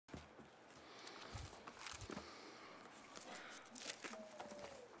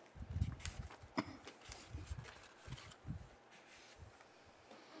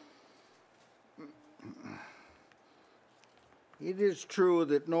It is true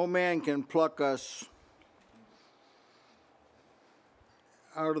that no man can pluck us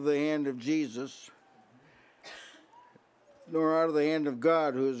out of the hand of Jesus, nor out of the hand of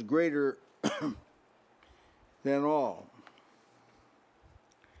God, who is greater than all.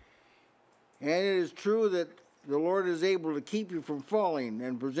 And it is true that the Lord is able to keep you from falling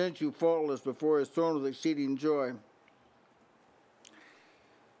and present you faultless before his throne with exceeding joy.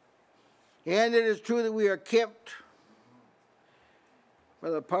 And it is true that we are kept by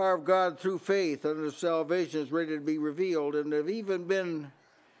the power of God through faith unto salvation is ready to be revealed, and have even been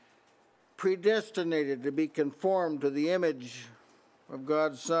predestinated to be conformed to the image of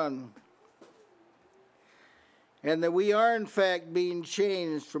God's Son. And that we are in fact being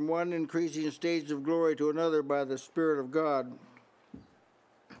changed from one increasing stage of glory to another by the Spirit of God.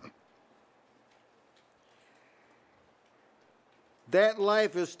 That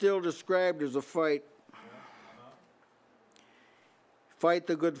life is still described as a fight. Fight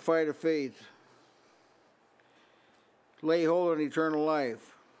the good fight of faith. Lay hold on eternal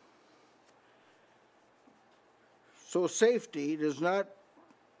life. So safety does not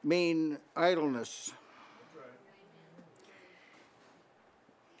mean idleness.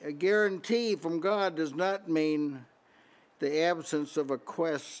 A guarantee from God does not mean the absence of a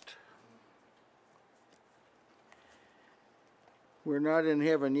quest. We're not in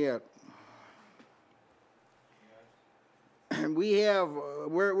heaven yet. And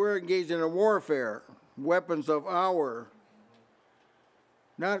we're engaged in a warfare, weapons of our,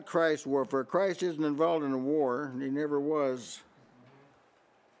 not Christ's warfare. Christ isn't involved in a war, and he never was.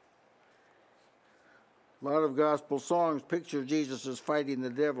 A lot of gospel songs picture Jesus as fighting the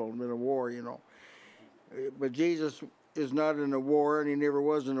devil in a war, you know. But Jesus is not in a war, and he never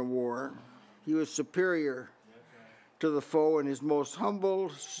was in a war. He was superior to the foe in his most humble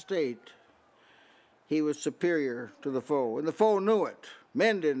state. He was superior to the foe. And the foe knew it.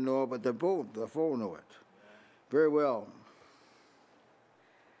 Men didn't know it, but the foe knew it very well.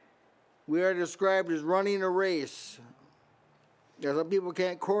 We are described as running a race. Now, some people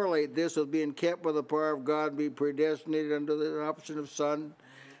can't correlate this with being kept by the power of God, be predestinated under the option of sons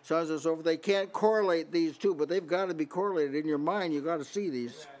and so forth. They can't correlate these two, but they've got to be correlated. In your mind, you've got to see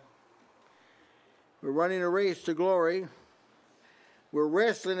these. We're running a race to glory. We're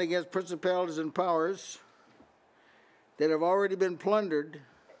wrestling against principalities and powers that have already been plundered.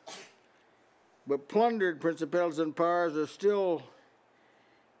 But plundered principalities and powers are still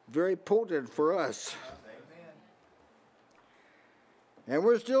very potent for us. And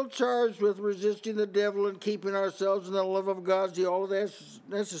we're still charged with resisting the devil and keeping ourselves in the love of God. See, all of that's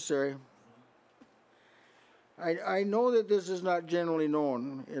necessary. I know that this is not generally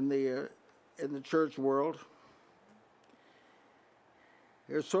known in the church world.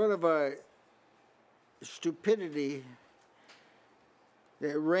 There's sort of a stupidity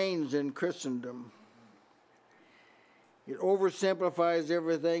that reigns in Christendom. It oversimplifies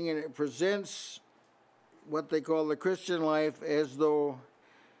everything, and it presents what they call the Christian life as though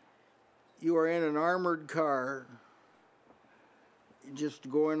you are in an armored car, just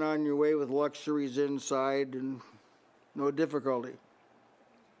going on your way with luxuries inside and no difficulty.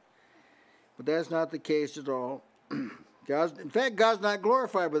 But that's not the case at all. In fact, God's not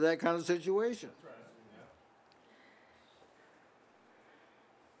glorified by that kind of situation.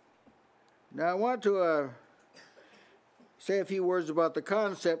 Now, I want to say a few words about the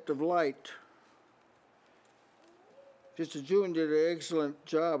concept of light. Sister June did an excellent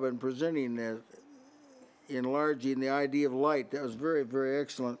job in presenting that, enlarging the idea of light. That was very, very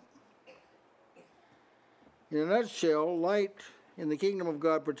excellent. In a nutshell, light, in the kingdom of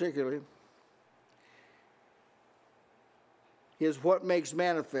God particularly, is what makes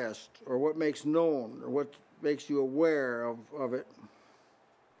manifest, or what makes known, or what makes you aware of it.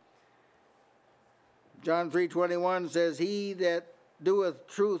 John 3:21 says, "He that doeth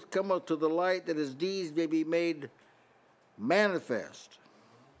truth cometh to the light, that his deeds may be made manifest,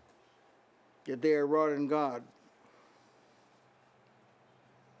 that they are wrought in God."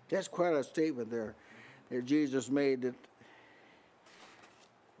 That's quite a statement there that Jesus made, that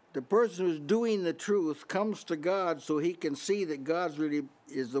the person who's doing the truth comes to God so he can see that God's really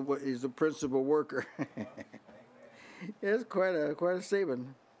is the principal worker. That's quite a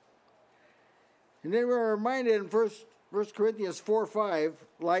statement. And then we're reminded in 1 Corinthians 4:5,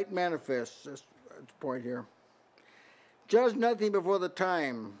 light manifests. That's the point here. Judge nothing before the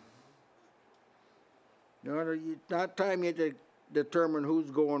time. It's not time yet to determine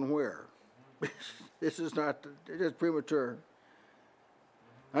who's going where. This is not, it is premature.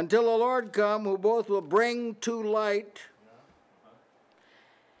 Until the Lord come, who both will bring to light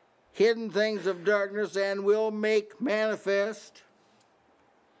hidden things of darkness, and will make manifest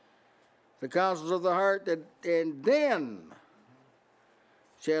the counsels of the heart, and then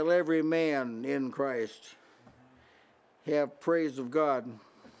shall every man in Christ have praise of God. Amen.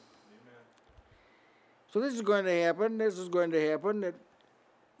 So this is going to happen. This is going to happen that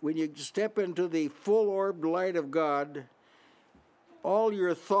when you step into the full-orbed light of God, all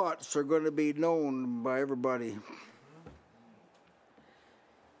your thoughts are going to be known by everybody.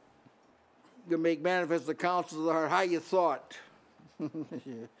 You make manifest the counsels of the heart, how you thought.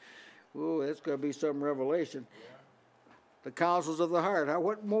 Oh, that's going to be some revelation. The counsels of the heart.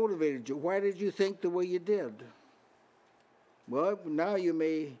 What motivated you? Why did you think the way you did? Well, now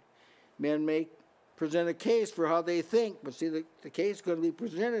men may present a case for how they think, but see, the case is going to be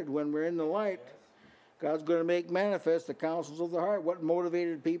presented when we're in the light. God's going to make manifest the counsels of the heart. What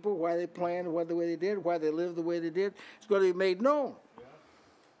motivated people, why they planned the way they did, why they lived the way they did. It's going to be made known.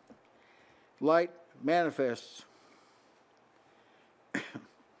 Light manifests.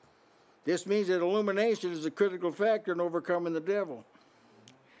 This means that illumination is a critical factor in overcoming the devil.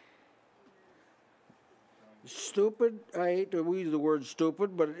 Stupid, I hate to use the word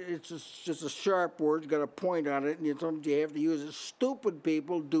stupid, but it's just a sharp word. It's got a point on it, and you have to use it. Stupid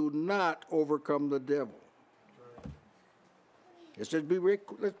people do not overcome the devil. Let's be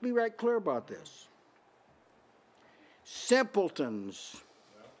right clear about this. Simpletons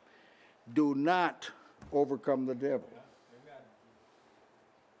do not overcome the devil.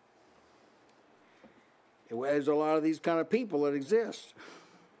 There's a lot of these kind of people that exist.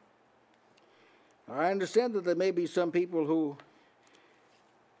 I understand that there may be some people who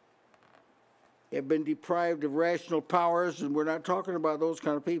have been deprived of rational powers, and we're not talking about those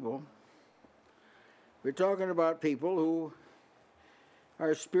kind of people. We're talking about people who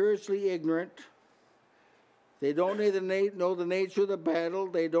are spiritually ignorant. They don't know the nature of the battle.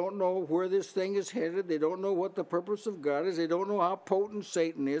 They don't know where this thing is headed. They don't know what the purpose of God is. They don't know how potent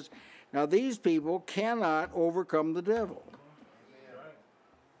Satan is. Now, these people cannot overcome the devil.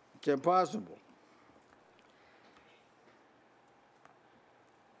 It's impossible.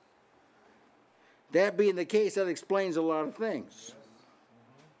 That being the case, that explains a lot of things.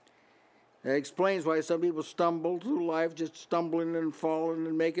 That explains why some people stumble through life, just stumbling and falling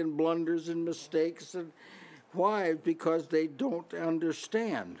and making blunders and mistakes. And why? Because they don't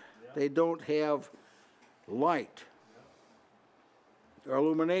understand. They don't have light or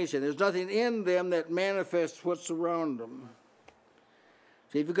illumination. There's nothing in them that manifests what's around them.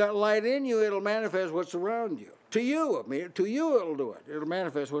 See, if you've got light in you, it'll manifest what's around you. To you, to you it'll do it. It'll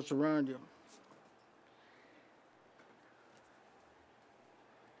manifest what's around you.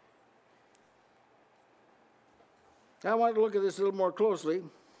 I want to look at this a little more closely.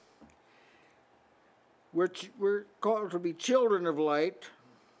 We're called to be children of light.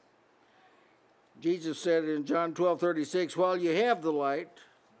 Jesus said in John 12:36, while you have the light,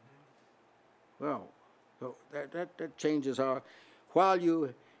 well, that changes how, while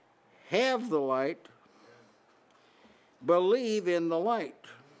you have the light, believe in the light,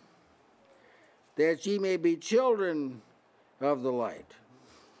 that ye may be children of the light.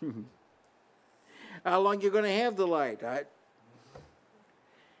 How long you going to have the light?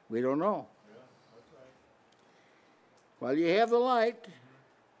 We don't know. Yeah, that's right. While you have the light,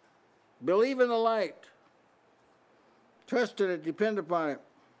 believe in the light. Trust in it, depend upon it.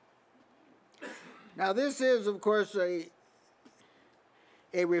 Now this is, of course, a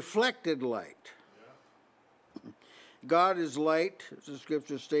reflected light. Yeah. God is light, as the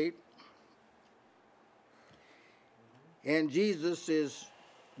scriptures state. And Jesus is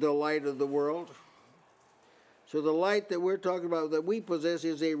the light of the world. So the light that we're talking about, that we possess,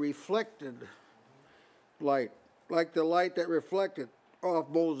 is a reflected light, like the light that reflected off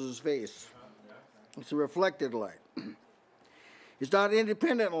Moses' face. It's a reflected light. It's not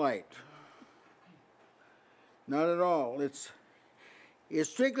independent light. Not at all. It's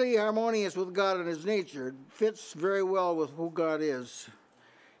strictly harmonious with God and His nature. It fits very well with who God is.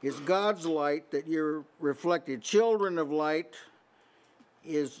 It's God's light that you're reflected. Children of light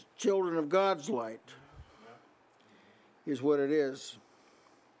is children of God's light. Is what it is.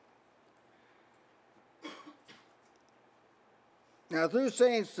 Now, through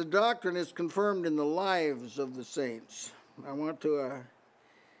saints, the doctrine is confirmed in the lives of the saints. I want to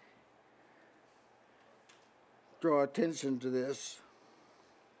draw attention to this.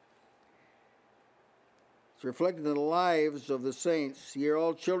 It's reflected in the lives of the saints. Ye are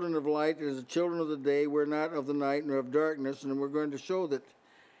all children of light, as the children of the day. We're not of the night nor of darkness. And we're going to show that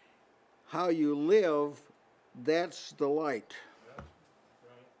how you live, that's the light. Yeah, right.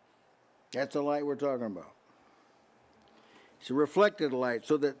 That's the light we're talking about. It's a reflected light,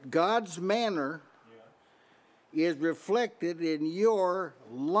 so that God's manner is reflected in your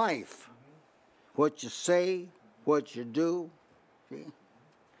life. What you say, what you do. See?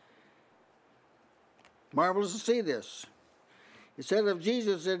 Marvelous to see this. It said of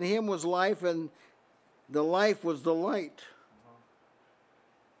Jesus, in him was life, and the life was the light.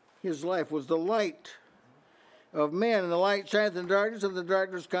 His life was the light of men, and the light shineth in darkness, and the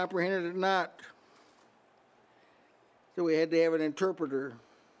darkness comprehended it not. So we had to have an interpreter.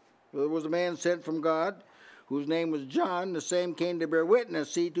 There was a man sent from God, whose name was John. The same came to bear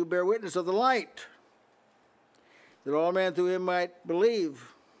witness, to bear witness of the light, that all men through him might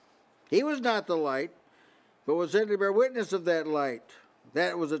believe. He was not the light, but was sent to bear witness of that light.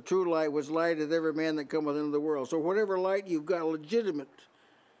 That was a true light, which lighteth every man that cometh into the world. So whatever light you've got,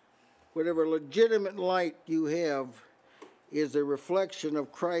 whatever legitimate light you have, is a reflection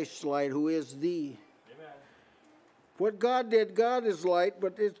of Christ's light, who is the. Amen. What God did, God is light,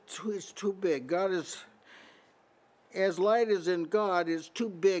 but it's too big. God is, as light is in God, is too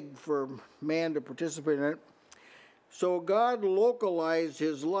big for man to participate in it. So God localized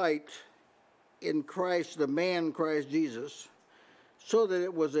his light in Christ, the man Christ Jesus, so that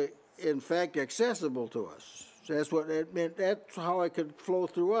it was, in fact, accessible to us. So that's what it meant. That's how it could flow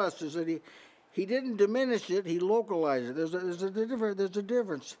through us, is that he didn't diminish it, he localized it. There's a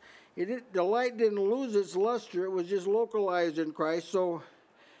difference. The light didn't lose its luster, it was just localized in Christ. So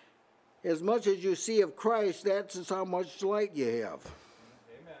as much as you see of Christ, that's how much light you have.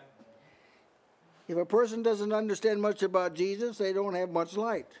 Amen. If a person doesn't understand much about Jesus, they don't have much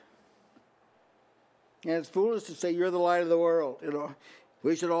light. And it's foolish to say, you're the light of the world. You know,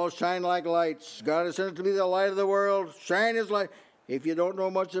 we should all shine like lights. God has sent us to be the light of the world. Shine his light. If you don't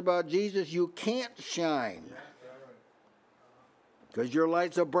know much about Jesus, you can't shine. Because your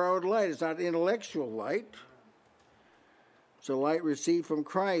light's a borrowed light. It's not intellectual light. It's a light received from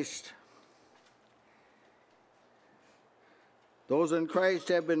Christ. Those in Christ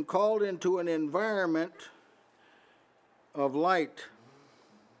have been called into an environment of light.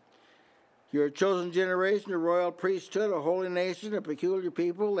 You're a chosen generation, a royal priesthood, a holy nation, a peculiar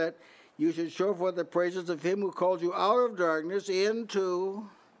people, that you should show forth the praises of him who called you out of darkness into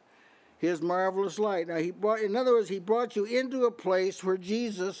his marvelous light. Now, in other words, he brought you into a place where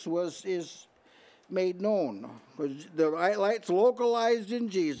Jesus is made known. The light's localized in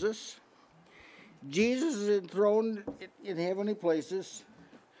Jesus. Jesus is enthroned in heavenly places.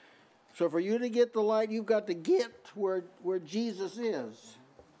 So for you to get the light, you've got to get where Jesus is.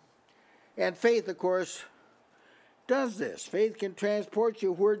 And faith, of course, does this. Faith can transport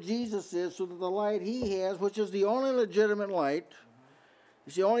you where Jesus is, so that the light he has, which is the only legitimate light,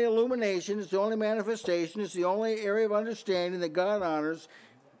 it's the only illumination, it's the only manifestation, it's the only area of understanding that God honors.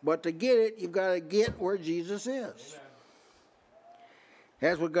 But to get it, you've got to get where Jesus is. Amen.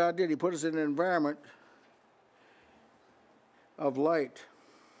 That's what God did. He put us in an environment of light.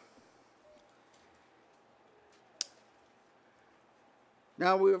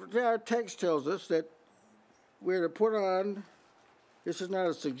 Now, our text tells us that we're to put on, this is not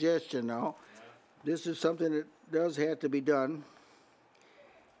a suggestion now, this is something that does have to be done.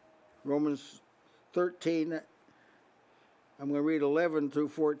 Romans 13, I'm going to read 11 through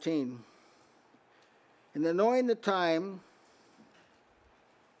 14. And then knowing the time,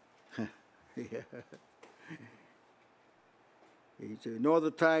 yeah. He said, know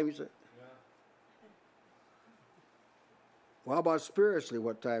the time, he said. Well, how about spiritually,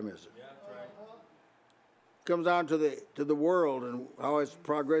 what time is it? Yeah, that's right. Comes down to the world and how it's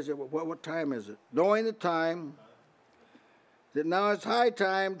progressing. What time is it? Knowing the time, that now it's high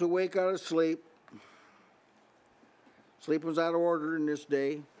time to wake out of sleep. Sleep was out of order in this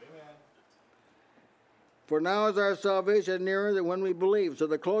day. Amen. For now is our salvation nearer than when we believe. So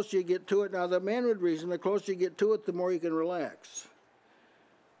the closer you get to it, now the men would reason, the closer you get to it, the more you can relax.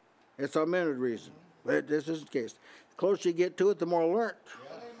 That's how men would reason. But this isn't the case. The closer you get to it, the more alert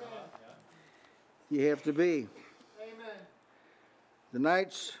you have to be. Amen. The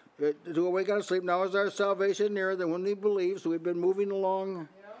nights to wake out of sleep, now is our salvation nearer than when we believe. So we've been moving along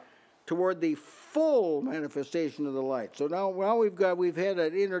toward the full manifestation of the light. So now we've had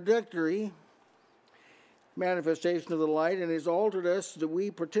an introductory manifestation of the light, and it's altered us that we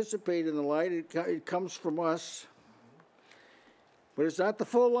participate in the light. It comes from us. But it's not the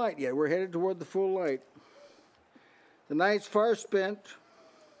full light yet. We're headed toward the full light. The night's far spent.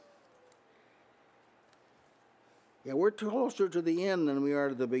 Yeah, we're closer to the end than we are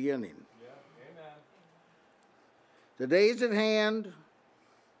to the beginning. Yeah, amen. The day's at hand.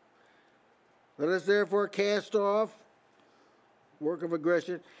 Let us therefore cast off work of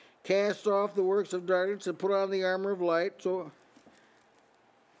aggression cast off the works of darkness and put on the armor of light. So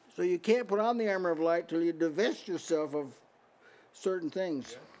you can't put on the armor of light till you divest yourself of certain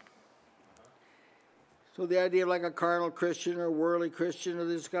things. So the idea of like a carnal Christian or a worldly Christian or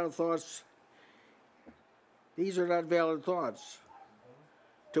these kind of thoughts, these are not valid thoughts.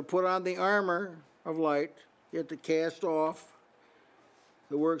 To put on the armor of light, you have to cast off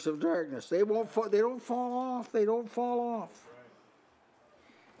the works of darkness. They don't fall off. They don't fall off.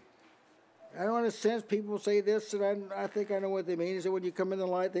 I know in a sense people say this, and I think I know what they mean. Is that when you come in the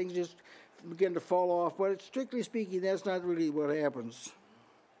light, things just begin to fall off. But strictly speaking, that's not really what happens.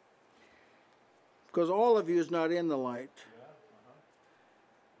 Because all of you is not in the light.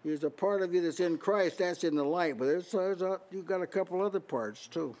 There's a part of you that's in Christ, that's in the light. But you've got a couple other parts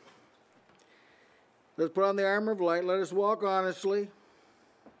too. Let's put on the armor of light. Let us walk honestly,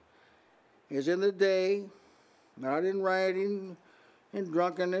 as in the day, not in rioting, in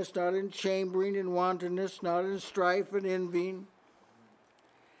drunkenness, not in chambering and wantonness, not in strife and envying.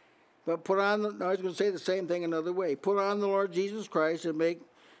 But put on, I was going to say the same thing another way. Put on the Lord Jesus Christ and make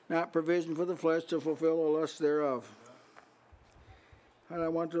not provision for the flesh to fulfill the lusts thereof. And I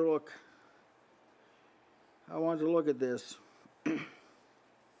want to look at this.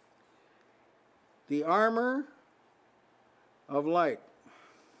 The armor of light.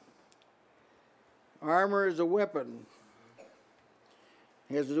 Armor is a weapon.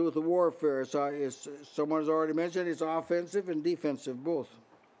 It has to do with the warfare. Someone has already mentioned, it's offensive and defensive both.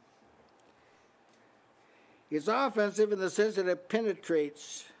 It's offensive in the sense that it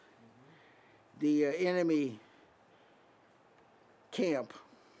penetrates the enemy camp.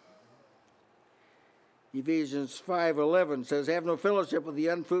 Ephesians 5:11 says, have no fellowship with the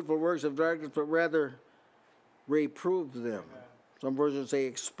unfruitful works of darkness, but rather reprove them. Some versions say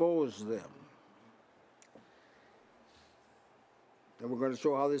expose them. And we're going to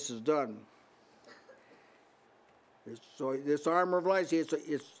show how this is done. So this armor of light,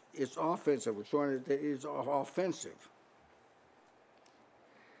 it's offensive. We're showing that it's offensive.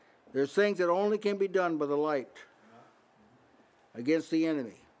 There's things that only can be done by the light against the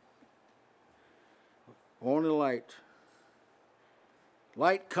enemy. Only light.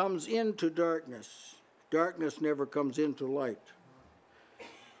 Light comes into darkness. Darkness never comes into light.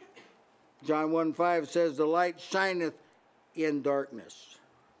 John 1:5 says, the light shineth in darkness.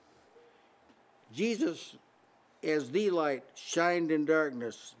 Jesus, as the light, shined in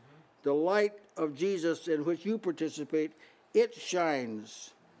darkness. The light of Jesus in which you participate, it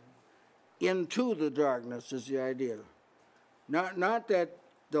shines into the darkness is the idea. Not that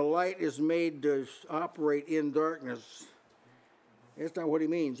the light is made to operate in darkness. That's not what he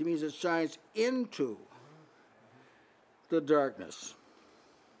means. He means it shines into the darkness.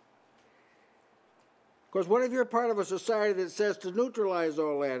 Of course, what if you're part of a society that says to neutralize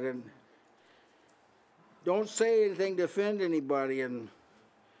all that and don't say anything to offend anybody and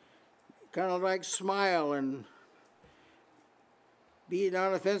kind of like smile and be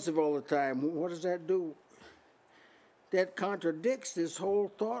non-offensive all the time? What does that do? That contradicts this whole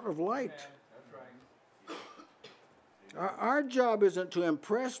thought of light. That's right. Our job isn't to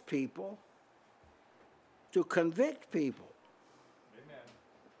impress people, to convict people.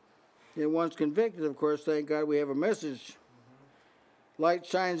 Amen. And once convicted, of course, thank God we have a message. Light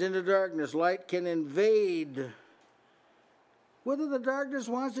shines into darkness. Light can invade, whether the darkness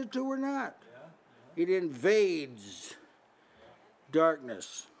wants it to or not. It invades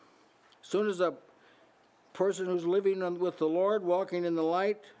darkness. As soon as a person who's living with the Lord, walking in the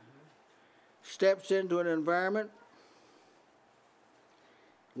light, steps into an environment,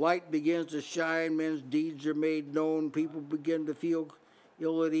 light begins to shine, men's deeds are made known, people begin to feel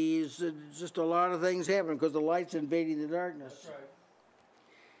ill at ease. Just a lot of things happen because the light's invading the darkness. That's right.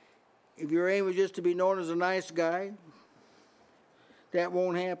 If your aim is just to be known as a nice guy, that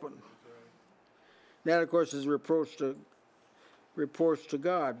won't happen. That, of course, is reproach to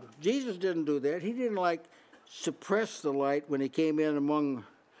God. Jesus didn't do that. He didn't suppress the light when he came in among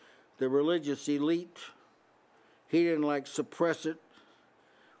the religious elite. He didn't suppress it,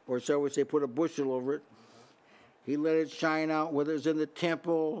 or shall we say put a bushel over it. He let it shine out, whether it's in the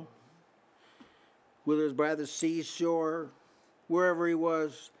temple, whether it's by the seashore, wherever he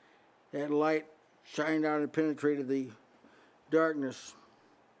was, that light shined out and penetrated the darkness.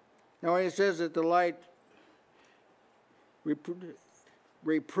 Now when he says that the light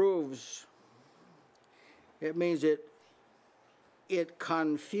reproves, it means it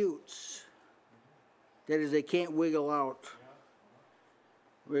confutes. That is, they can't wiggle out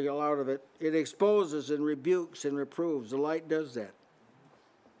of it. It exposes and rebukes and reproves. The light does that.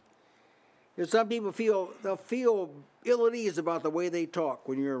 And some people they'll feel ill at ease about the way they talk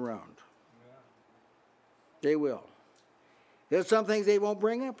when you're around. Yeah. They will. There's some things they won't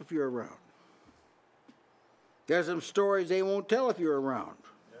bring up if you're around. There's some stories they won't tell if you're around.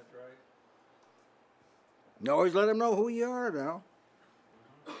 That's right. You always let them know who you are now.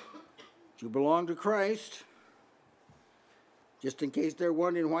 You belong to Christ. Just in case they're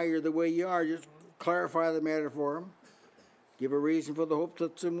wondering why you're the way you are, just clarify the matter for them. Give a reason for the hope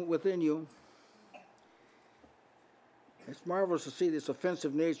that's within you. It's marvelous to see this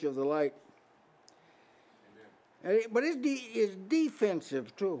offensive nature of the light. But it's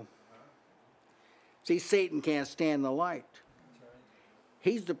defensive too. See, Satan can't stand the light.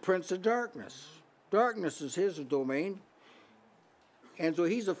 He's the prince of darkness. Darkness is his domain. And so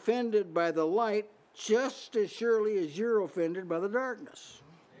he's offended by the light just as surely as you're offended by the darkness.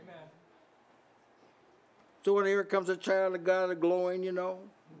 Amen. So when here comes a child of God glowing, you know,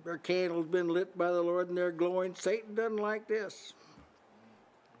 their candle's been lit by the Lord and they're glowing, Satan doesn't like this.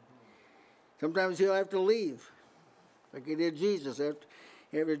 Sometimes he'll have to leave, like he did Jesus.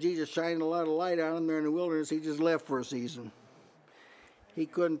 After Jesus shined a lot of light on him there in the wilderness, he just left for a season. He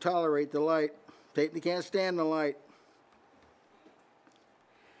couldn't tolerate the light. Satan can't stand the light.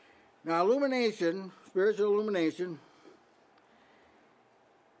 Now, illumination, spiritual illumination,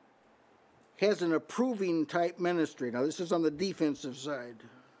 has an approving type ministry. Now, this is on the defensive side.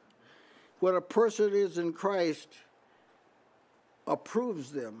 What a person is in Christ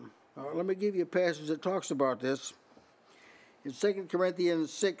approves them. Let me give you a passage that talks about this. In 2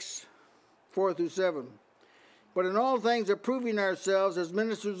 Corinthians 6, 4 through 7. But in all things approving ourselves as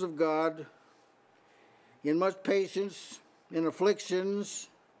ministers of God, in much patience, in afflictions,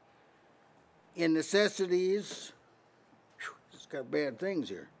 in necessities. Whew, it's got bad things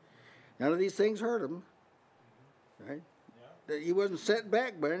here. None of these things hurt him. Right? Yeah. He wasn't set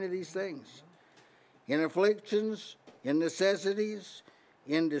back by any of these things. In afflictions, in necessities,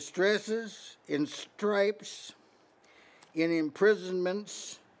 in distresses, in stripes, in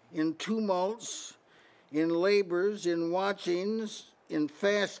imprisonments, in tumults, in labors, in watchings, in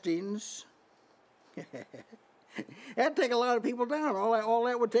fastings. That'd take a lot of people down. All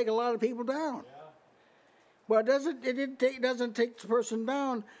that would take a lot of people down. Yeah. But it doesn't take the person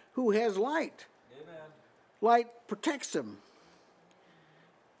down who has light. Amen. Light protects them.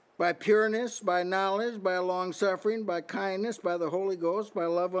 By pureness, by knowledge, by long suffering, by kindness, by the Holy Ghost, by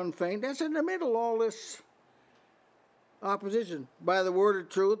love unfeigned. That's in the middle, all this opposition. By the word of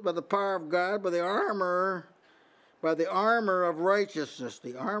truth, by the power of God, by the armor of righteousness.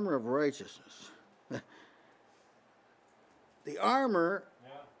 The armor of righteousness. The armor,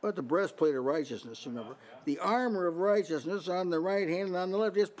 but the breastplate of righteousness, remember. Yeah. The armor of righteousness on the right hand and on the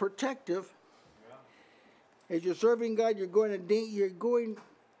left is protective. Yeah. As you're serving God, you're going,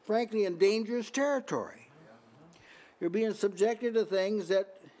 frankly, in dangerous territory. Yeah. You're being subjected to things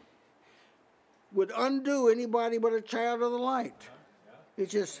that would undo anybody but a child of the light.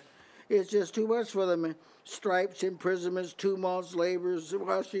 Yeah. It's just too much for them. Stripes, imprisonments, tumults, labors,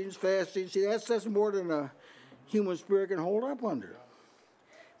 washings, fastings. See, that's more than a human spirit can hold up under.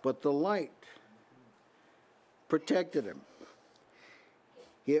 But the light protected him.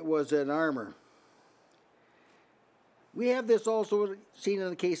 It was an armor. We have this also seen in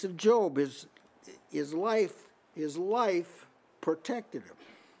the case of Job. His life protected him.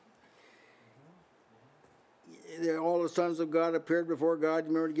 All the sons of God appeared before God,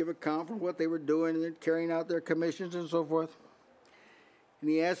 remember, to give account for what they were doing and carrying out their commissions and so forth. And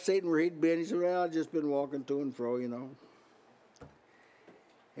he asked Satan where he'd been. He said, well, I've just been walking to and fro, you know.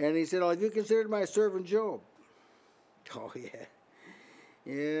 And he said, oh, have you considered my servant Job? Oh, yeah.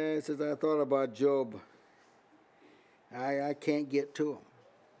 Yeah, he says, I thought about Job. I can't get to him.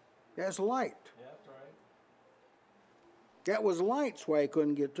 That's light. Yeah, that's right. That was light, that's why he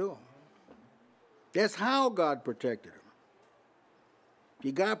couldn't get to him. That's how God protected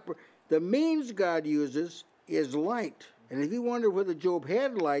him. The means God uses is light. And if you wonder whether Job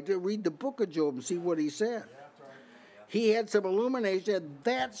had light, read the book of Job and see what he said. Yeah, right. Yeah. He had some illumination, and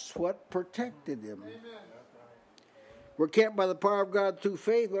that's what protected him. Amen. We're kept by the power of God through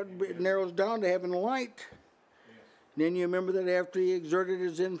faith, but it narrows down to having light. Yes. And then you remember that after he exerted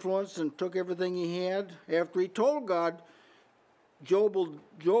his influence and took everything he had, after he told God, Job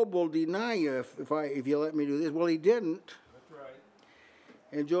will deny you if you let me do this. Well, he didn't. That's right.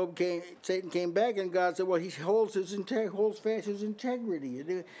 And Satan came back, and God said, well, he holds fast his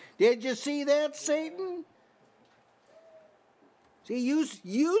integrity. Did you see that, Satan? See,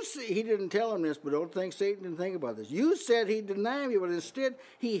 he didn't tell him this, but don't think Satan didn't think about this. You said he'd deny me, but instead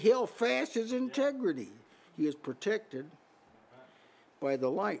he held fast his integrity. He is protected by the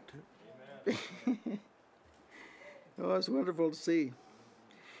light. Amen. Oh, it's wonderful to see.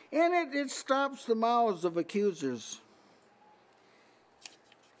 And it stops the mouths of accusers.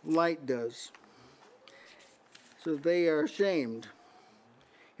 Light does. So they are ashamed.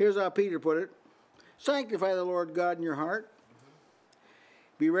 Here's how Peter put it. Sanctify the Lord God in your heart.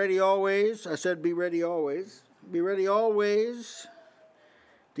 Be ready always. I said be ready always. Be ready always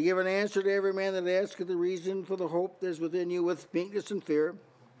to give an answer to every man that asketh the reason for the hope that is within you with meekness and fear,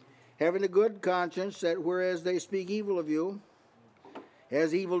 having a good conscience, that whereas they speak evil of you,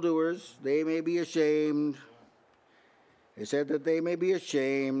 as evildoers, they may be ashamed. They said that they may be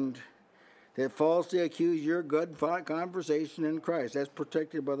ashamed that falsely accuse your good conversation in Christ. That's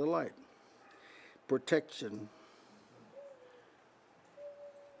protected by the light. Protection.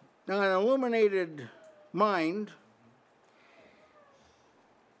 Now, an illuminated mind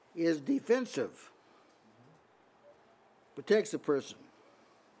is defensive. Protects a person.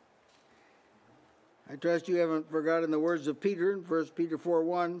 I trust you haven't forgotten the words of Peter in 1 Peter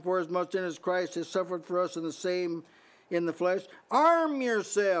 4:1. For as much then as Christ has suffered for us in the flesh, arm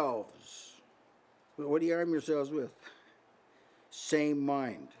yourselves. What do you arm yourselves with? Same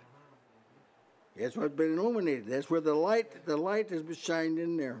mind. That's what's been illuminated. That's where the light has been shined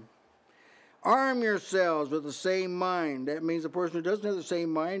in there. Arm yourselves with the same mind. That means the person who doesn't have the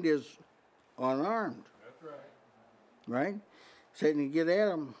same mind is unarmed. That's right. Right? Satan can get at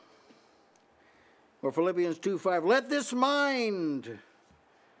them. Or Philippians 2:5. Let this mind,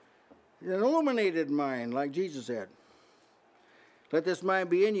 an illuminated mind like Jesus had. Let this mind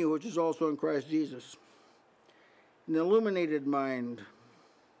be in you, which is also in Christ Jesus. An illuminated mind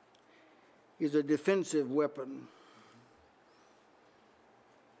is a defensive weapon.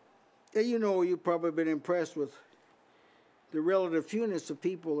 And you know, you've probably been impressed with the relative fewness of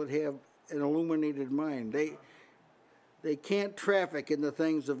people that have an illuminated mind. They can't traffic in the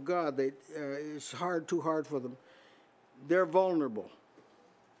things of God. It's too hard for them. They're vulnerable.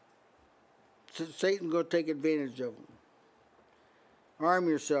 Satan's going to take advantage of them. Arm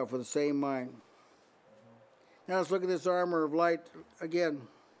yourself with the same mind. Now let's look at this armor of light again,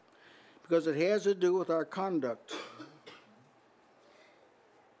 because it has to do with our conduct.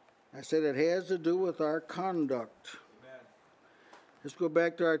 I said it has to do with our conduct. Amen. Let's go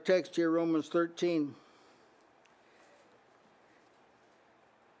back to our text here, Romans 13.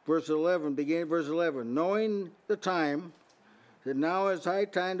 Verse 11, beginning verse 11. Knowing the time, that now is high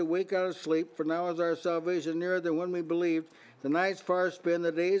time to wake out of sleep, for now is our salvation nearer than when we believed. The night's far spent,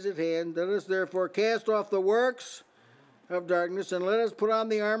 the day is at hand. Let us therefore cast off the works of darkness, and let us put on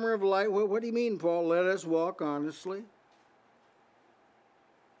the armor of light. What do you mean, Paul? Let us walk honestly.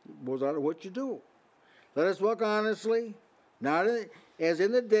 It goes out of what you do. Let us walk honestly, not as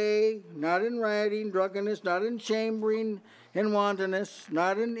in the day, not in rioting, drunkenness, not in chambering and wantonness,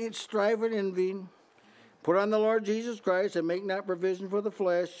 not in strife and envying. Put on the Lord Jesus Christ and make not provision for the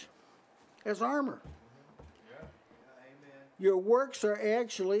flesh as armor. Yeah. Amen. Your works are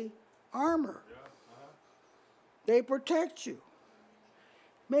actually armor. Yeah. They protect you.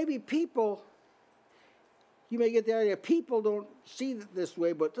 Maybe people, you may get the idea, people don't see it this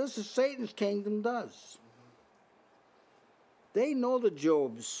way, but this is Satan's kingdom does. They know the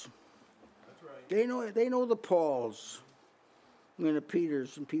Jobs. That's right. They know the Pauls and the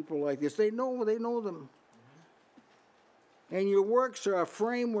Peters and people like this. They know them. And your works are a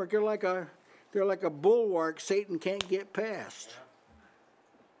framework. They're like a bulwark Satan can't get past.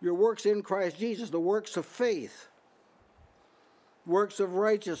 Yeah. Your works in Christ Jesus, the works of faith, works of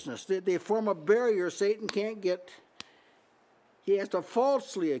righteousness, they form a barrier Satan can't get. He has to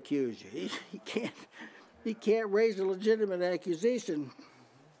falsely accuse you. He can't raise a legitimate accusation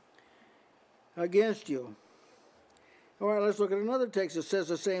against you. All right, let's look at another text that says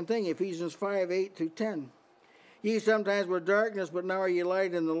the same thing, Ephesians 5:8-10. Ye sometimes were darkness, but now are ye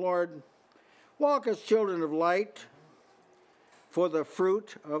light in the Lord. Walk as children of light, for the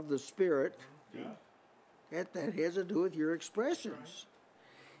fruit of the Spirit. Yeah. That has to do with your expressions.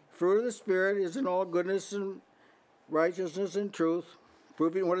 Right. Fruit of the Spirit is in all goodness and righteousness and truth,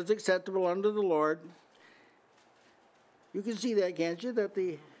 proving what is acceptable unto the Lord. You can see that, can't you? That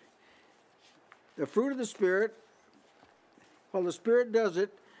the fruit of the Spirit, while the Spirit does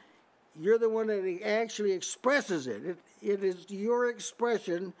it, you're the one that actually expresses it. It is your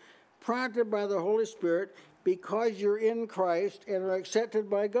expression prompted by the Holy Spirit because you're in Christ and are accepted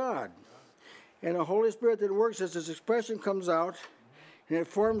by God. And the Holy Spirit that works as this expression comes out, and it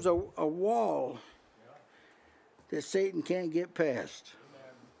forms a wall that Satan can't get past.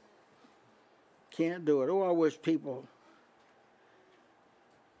 Can't do it. Oh, I wish people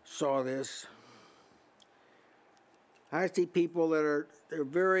saw this. I see people that they're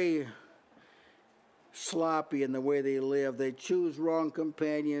very sloppy in the way they live. They choose wrong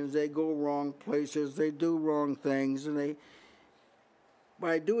companions. They go wrong places. They do wrong things. And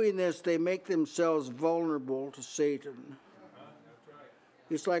by doing this, they make themselves vulnerable to Satan. That's right.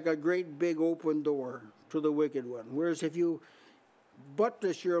 It's like a great big open door to the wicked one. Whereas if you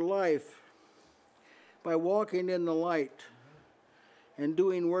buttress your life by walking in the light and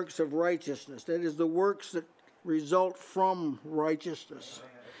doing works of righteousness, that is, the works that result from righteousness.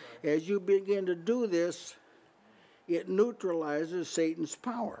 As you begin to do this, it neutralizes Satan's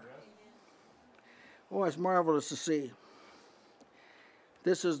power. Oh, it's marvelous to see.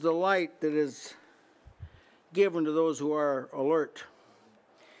 This is the light that is given to those who are alert.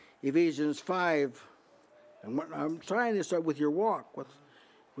 Ephesians 5, and I'm trying to start with your walk,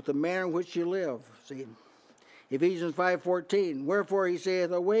 with the manner in which you live. See, Ephesians 5:14, wherefore he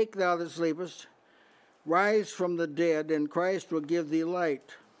saith, awake thou that sleepest, rise from the dead, and Christ will give thee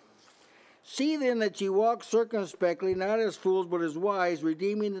light. See then that ye walk circumspectly, not as fools, but as wise,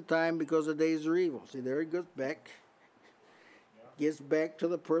 redeeming the time, because the days are evil. See, there he goes back. Gets back to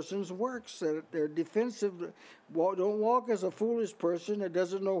the person's works, that they're defensive. Don't walk as a foolish person that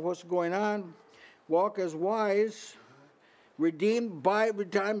doesn't know what's going on. Walk as wise. Redeem, buy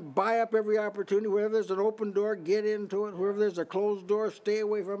up every opportunity. Wherever there's an open door, get into it. Wherever there's a closed door, stay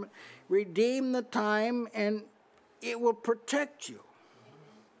away from it. Redeem the time, and it will protect you.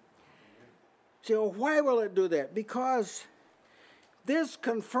 So why will it do that? Because this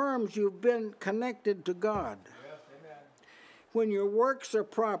confirms you've been connected to God. Yes, amen. When your works are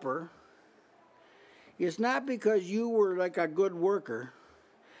proper, it's not because you were like a good worker.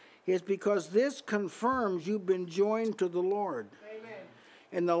 It's because this confirms you've been joined to the Lord. Amen.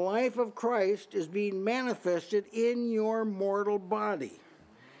 And the life of Christ is being manifested in your mortal body.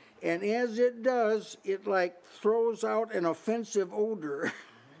 And as it does, it like throws out an offensive odor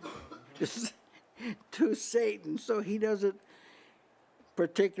to Satan, so he doesn't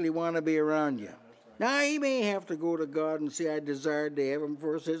particularly want to be around you. Now, he may have to go to God and say, I desired to have him,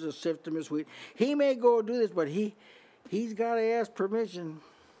 for it says, a sift him is sweet. He may go do this, but he's got to ask permission.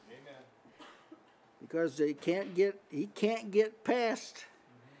 Amen. Because he can't get past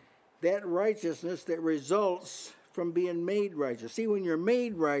that righteousness that results from being made righteous. See, when you're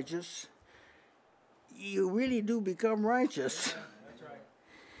made righteous, you really do become righteous. That's right.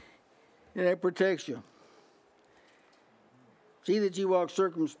 And that protects you. See that you walk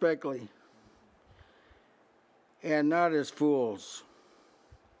circumspectly and not as fools.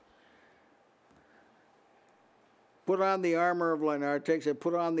 Put on the armor of light. Our text said,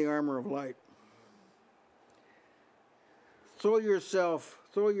 put on the armor of light. Throw yourself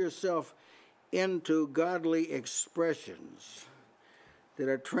into godly expressions that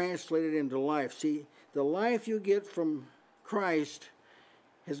are translated into life. See, the life you get from Christ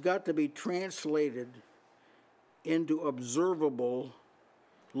has got to be translated into observable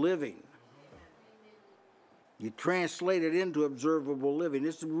living. You translate it into observable living.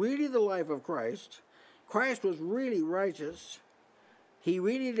 It's really the life of Christ. Christ was really righteous. He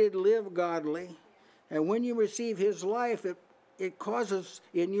really did live godly. And when you receive his life, it causes,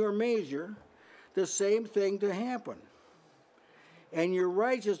 in your measure, the same thing to happen. And your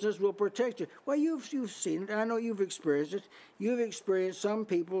righteousness will protect you. Well, you've seen it. I know you've experienced it. You've experienced some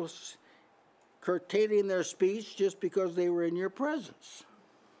people curtailing their speech just because they were in your presence.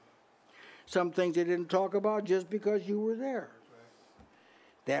 Some things they didn't talk about just because you were there.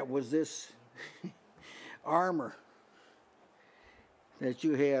 That was this armor that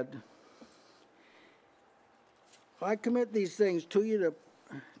you had. I commit these things to you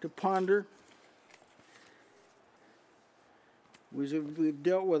to ponder. We've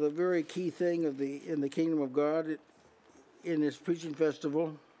dealt with a very key thing in the kingdom of God in this preaching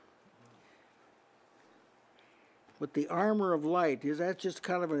festival. But the armor of light, that's just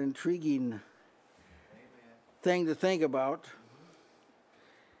kind of an intriguing thing to think about.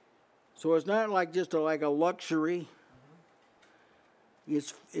 So it's not like just like a luxury.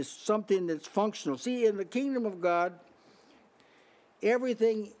 It's something that's functional. See, in the kingdom of God,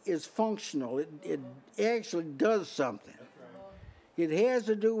 everything is functional. It actually does something. It has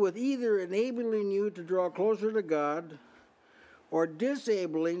to do with either enabling you to draw closer to God or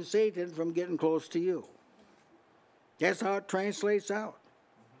disabling Satan from getting close to you. That's how it translates out.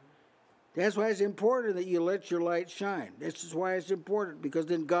 That's why it's important that you let your light shine. This is why it's important, because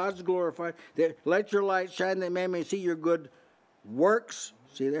then God's glorified. Let your light shine that man may see your good works.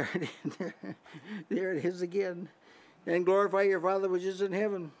 See, there it is again. And glorify your Father which is in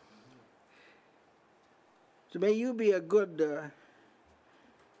heaven. So may you be a good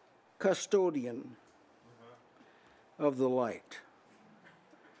custodian of the light.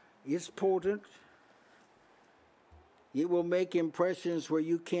 It's potent. It will make impressions where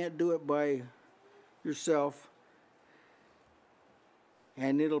you can't do it by yourself,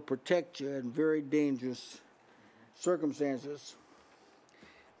 and it'll protect you in very dangerous circumstances.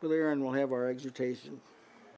 Brother Aaron will have our exhortation.